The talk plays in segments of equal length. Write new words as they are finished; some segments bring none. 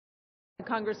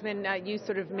Congressman, you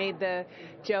sort of made the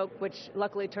joke, which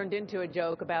luckily turned into a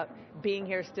joke, about being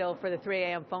here still for the 3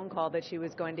 a.m. phone call that she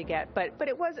was going to get. But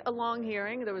it was a long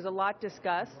hearing. There was a lot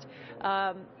discussed.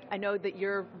 I know that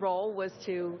your role was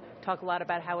to talk a lot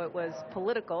about how it was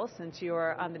political, since you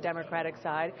are on the Democratic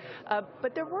side.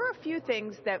 But there were a few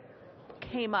things that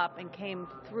came up and came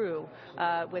through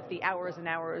with the hours and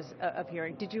hours of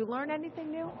hearing. Did you learn anything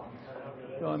new?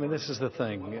 Well, I mean, this is the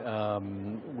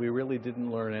thing. We really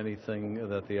didn't learn anything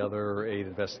that the other 8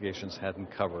 investigations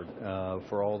hadn't covered.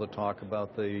 For all the talk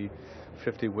about the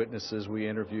 50 witnesses we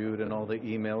interviewed and all the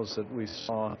emails that we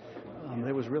saw,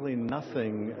 there was really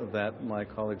nothing that my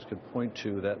colleagues could point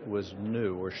to that was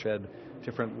new or shed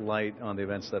different light on the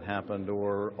events that happened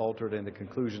or altered any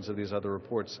conclusions of these other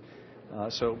reports.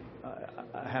 So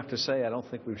I have to say, I don't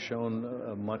think we've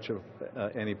shown much of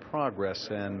any progress,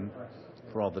 and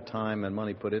for all the time and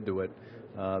money put into it,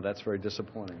 that's very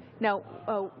disappointing. Now,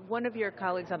 one of your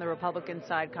colleagues on the Republican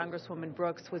side, Congresswoman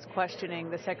Brooks, was questioning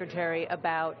the Secretary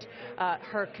about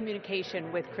her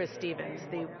communication with Chris Stevens,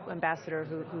 the ambassador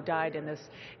who died in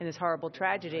this horrible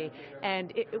tragedy.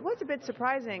 And it was a bit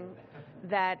surprising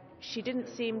that she didn't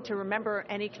seem to remember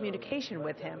any communication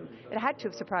with him. It had to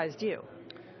have surprised you.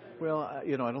 Well,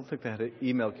 you know, I don't think they had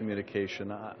email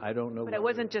communication. I don't know. But it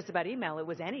wasn't just about email. It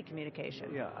was any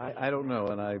communication. Yeah, I don't know.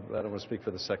 And I don't want to speak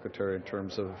for the Secretary in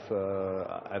terms of,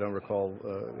 I don't recall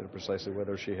precisely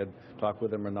whether she had talked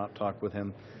with him or not talked with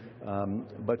him.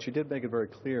 But she did make it very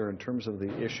clear in terms of the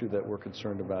issue that we're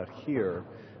concerned about here,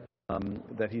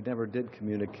 that he never did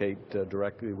communicate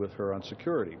directly with her on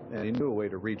security. And he knew a way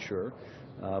to reach her.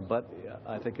 But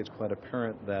I think it's quite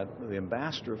apparent that the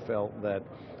ambassador felt that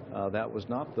that was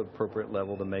not the appropriate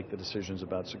level to make the decisions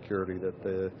about security, that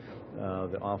the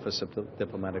Office of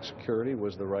Diplomatic Security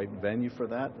was the right venue for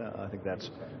that. I think that's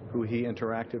who he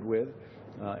interacted with.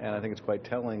 And I think it's quite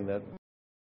telling that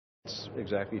it's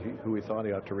exactly who he thought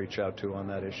he ought to reach out to on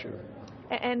that issue.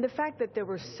 And the fact that there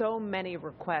were so many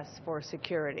requests for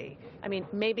security, I mean,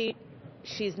 maybe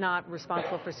she's not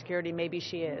responsible for security, maybe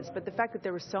she is, but the fact that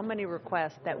there were so many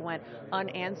requests that went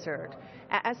unanswered,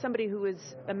 as somebody who is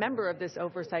a member of this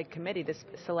oversight committee, this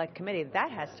select committee, that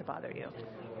has to bother you.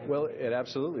 Well, it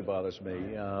absolutely bothers me.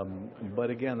 But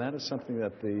again, that is something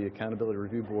that the Accountability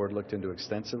Review Board looked into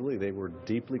extensively. They were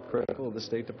deeply critical of the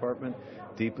State Department,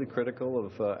 deeply critical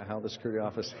of how the Security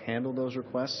Office handled those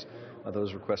requests.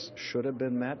 Those requests should have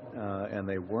been met, and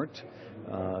they weren't.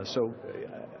 So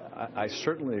I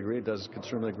certainly agree it does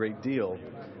concern me a great deal.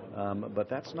 But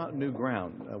that's not new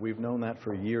ground. We've known that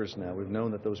for years now. We've known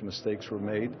that those mistakes were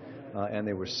made, and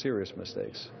they were serious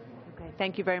mistakes. Okay.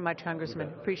 Thank you very much, Congressman.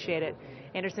 Appreciate it.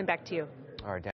 Anderson, back to you. All right.